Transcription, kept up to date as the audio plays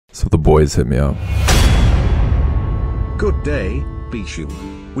So the boys hit me up. Good day, Bishu.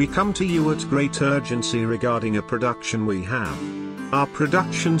 We come to you at great urgency regarding a production we have. Our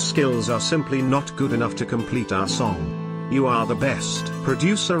production skills are simply not good enough to complete our song. You are the best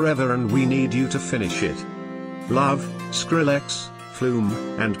producer ever and we need you to finish it. Love, Skrillex, Flume,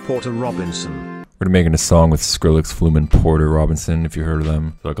 and Porter Robinson. We're making a song with Skrillex Flume and Porter Robinson, if you heard of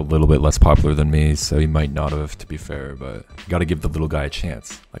them. They're like a little bit less popular than me, so he might not have, to be fair, but you gotta give the little guy a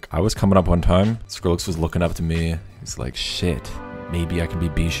chance. Like, I was coming up one time, Skrillex was looking up to me, he's like, shit, maybe I can be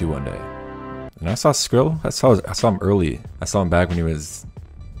Bishu one day. And I saw Skrill, I saw him early. I saw him back when he was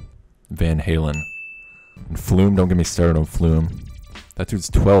Van Halen. And Flume, don't get me started on Flume. That dude's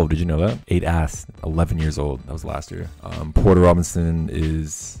 12, did you know that? 8 ass, 11 years old, that was last year. Porter Robinson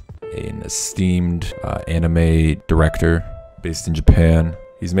is an esteemed anime director based in Japan.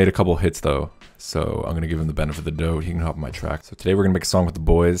 He's made a couple hits though, so I'm gonna give him the benefit of the doubt. He can hop on my track. So today we're gonna make a song with the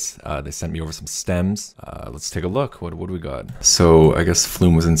boys. They sent me over some stems. Let's take a look. What do we got? So I guess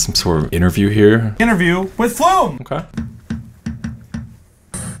Flume was in some sort of interview here. Interview with Flume! Okay.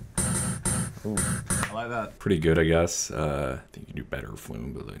 Ooh, I like that. Pretty good, I guess. I think you can do better,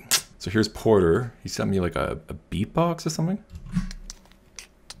 Flume, but like. So here's Porter. He sent me like a beatbox or something.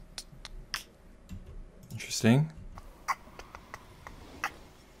 Interesting.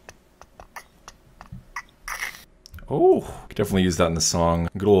 Oh, could definitely use that in the song.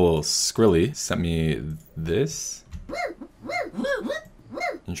 Good old Skrilly sent me this.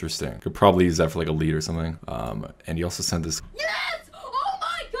 Interesting. Could probably use that for like a lead or something. And he also sent this. Yes! Oh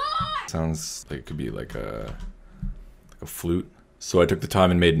my god! Sounds like it could be like a flute. So I took the time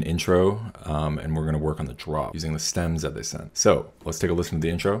and made an intro, and we're gonna work on the drop using the stems that they sent. So let's take a listen to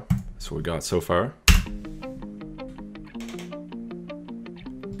the intro. That's what we got so far.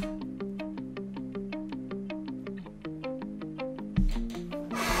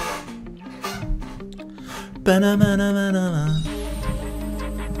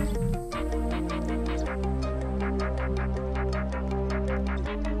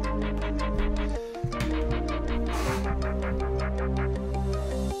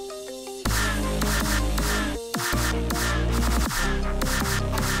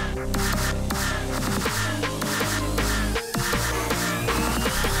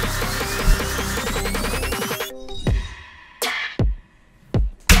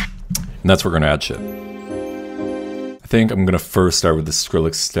 And that's where we're gonna add shit. I think I'm gonna first start with the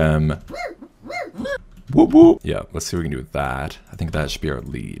Skrillex stem. Whoop whoop. Yeah, let's see what we can do with that. I think that should be our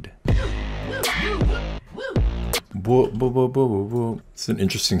lead. Whoop, whoop, whoop, whoop, whoop. It's an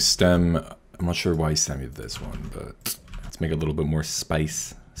interesting stem. I'm not sure why he sent me this one, but let's make it a little bit more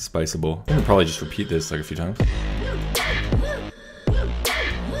spiceable. I can probably just repeat this like a few times.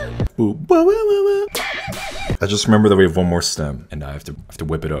 Whoop, whoop, whoop, whoop. I just remember that we have one more stem, and I have to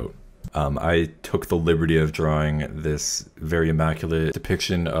whip it out. I took the liberty of drawing this very immaculate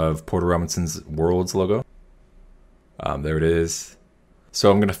depiction of Porter Robinson's Worlds logo. There it is.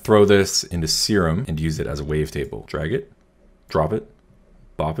 So I'm gonna throw this into Serum and use it as a wavetable. Drag it, drop it,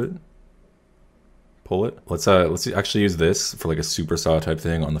 bop it, pull it. Let's actually use this for like a super saw type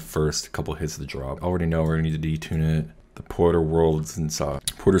thing on the first couple hits of the drop. I already know we're gonna need to detune it. The Porter Worlds and Saw.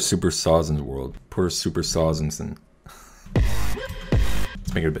 Porter Super Sawson's World. Porter Super Sawsonson.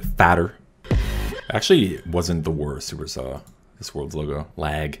 Let's make it a bit fatter. Actually, it wasn't the worst Super Saw. This World's logo.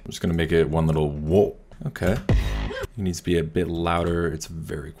 Lag. I'm just gonna make it one little whoa. Okay. It needs to be a bit louder. It's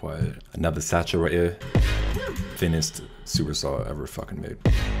very quiet. Another satchel right here. Thinnest Super Saw ever fucking made.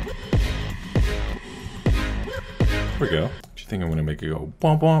 There we go. I think I'm gonna make it go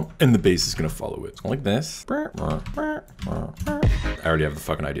womp womp, and the bass is gonna follow it. Like this. I already have the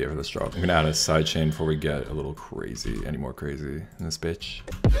fucking idea for this drop. I'm gonna add a sidechain before we get a little crazy, any more crazy in this bitch.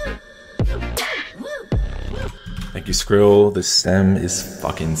 Thank you, Skrill. This stem is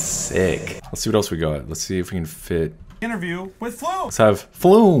fucking sick. Let's see what else we got. Let's see if we can fit. Interview with Flume! Let's have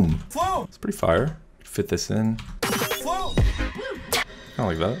Flume. Flume! It's pretty fire. Fit this in. Flume! Kinda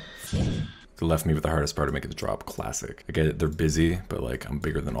like that. It left me with the hardest part of making the drop. Classic. I get it, they're busy, but like I'm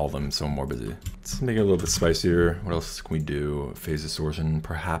bigger than all of them, so I'm more busy. Let's make it a little bit spicier. What else can we do? Phase distortion,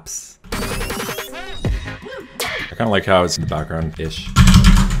 perhaps. I kind of like how it's in the background-ish.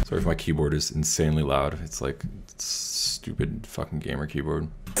 Sorry if my keyboard is insanely loud. It's like stupid fucking gamer keyboard.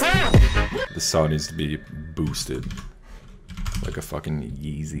 The sound needs to be boosted like a fucking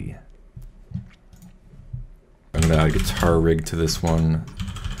Yeezy. I'm gonna add a guitar rig to this one.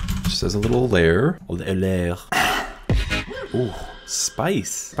 Just as a little layer. Ooh,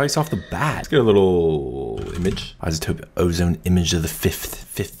 spice. Spice off the bat. Let's get a little image. Isotope ozone image of the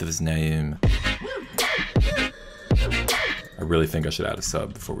fifth of his name. I really think I should add a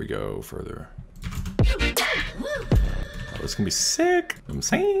sub before we go further. Oh, this can be sick. I'm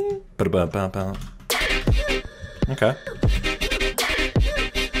saying. Ba-da-ba-ba-ba. Okay.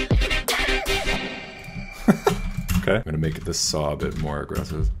 Okay. I'm gonna make this saw a bit more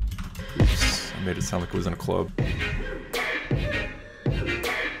aggressive. Oops. I made it sound like it was in a club.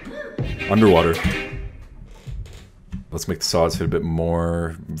 Underwater. Let's make the saws hit a bit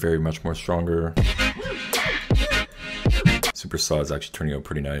more, very much more stronger. Super saw is actually turning out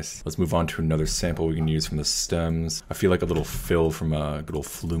pretty nice. Let's move on to another sample we can use from the stems. I feel like a little fill from a good old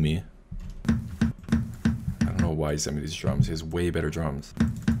Flume. I don't know why he sent me these drums. He has way better drums.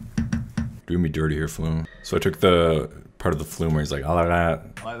 Doing me dirty here, Flume. So I took the part of the Flume where he's like, I like that.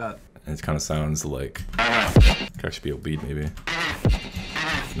 I like that. And it kind of sounds like, could actually be a lead maybe.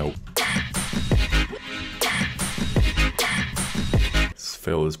 Nope. This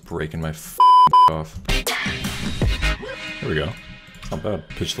fill is breaking my off. There we go. It's not bad.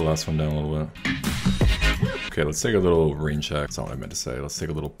 Pitch the last one down a little bit. Okay, let's take a little rain check. That's not what I meant to say. Let's take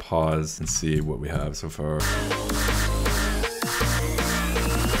a little pause and see what we have so far.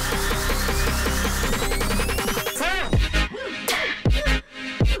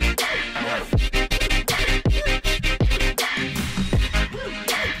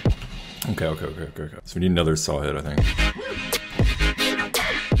 Okay. So we need another saw hit, I think.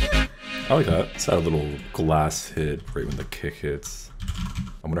 I like that. It's had a little glass hit right when the kick hits.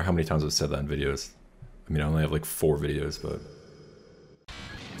 I wonder how many times I've said that in videos. I mean, I only have like 4 videos, but...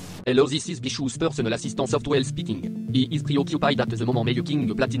 Hello, this is Bishu's personal assistant software speaking. He is preoccupied at the moment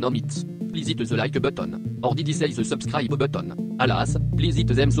making platinum hits. Please hit the like button. Or did he say the subscribe button? Alas, please hit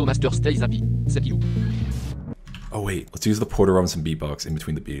them so master stays happy. Thank you. Oh wait, let's use the Porter Robinson beatbox in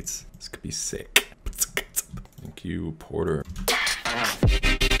between the beats. This could be sick. Thank you, Porter.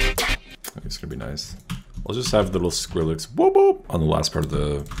 It's gonna be nice. I'll just have the little Skrillex whoop whoop on the last part of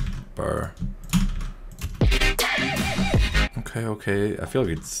the bar. Okay. I feel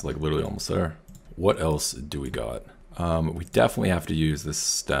like it's like literally almost there. What else do we got? We definitely have to use this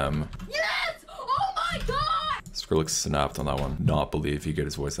stem. Yes! Oh my god! Skrillex snapped on that one. Not believe he get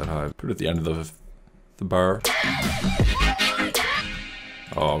his voice that high. Put it at the end of the bar.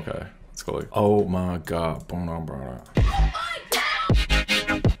 Oh, okay. Let's go like, oh my god.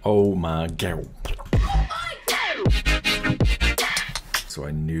 Oh my god. So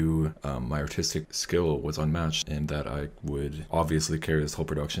I knew my artistic skill was unmatched and that I would obviously carry this whole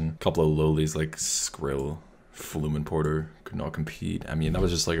production. A couple of lowlies like Skrill, Flume, and Porter could not compete. I mean, that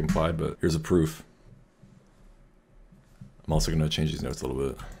was just like implied, but here's a proof. I'm also gonna change these notes a little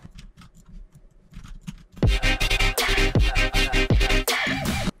bit.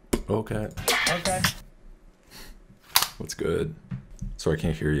 Okay. What's good? Sorry, I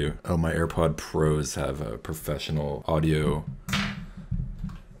can't hear you. Oh, my AirPod Pros have a professional audio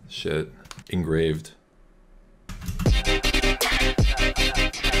shit engraved.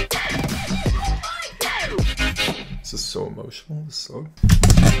 This is so emotional. This song.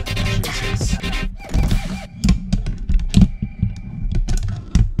 Jesus.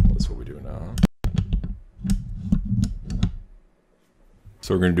 That's what we do now.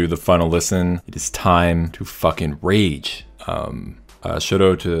 So we're gonna do the final listen. It is time to fucking rage. Shout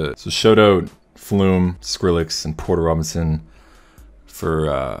out Flume, Skrillex, and Porter Robinson for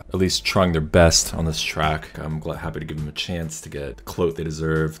at least trying their best on this track. I'm happy to give them a chance to get the clout they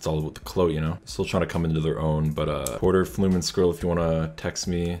deserve. It's all about the clout, you know. Still trying to come into their own, but Porter, Flume, and Skrill, if you want to text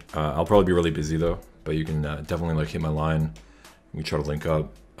me, I'll probably be really busy though. But you can definitely like hit my line. We try to link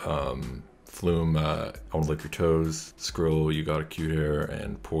up. Flume, I want to lick your toes. Skrill, you got a cute hair,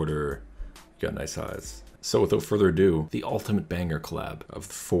 and Porter, you got nice eyes. So without further ado, the ultimate banger collab of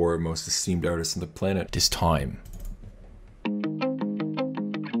the 4 most esteemed artists on the planet. It is time.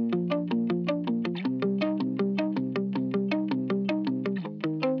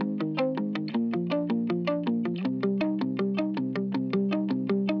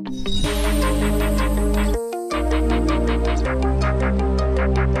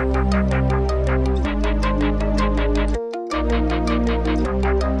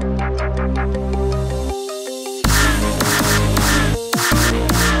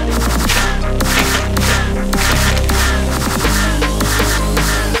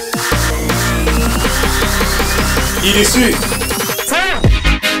 Il est su.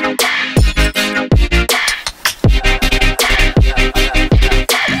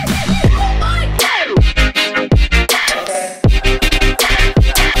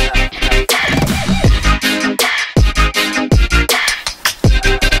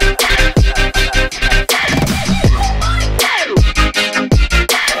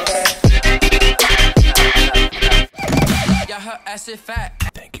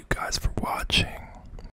 watching.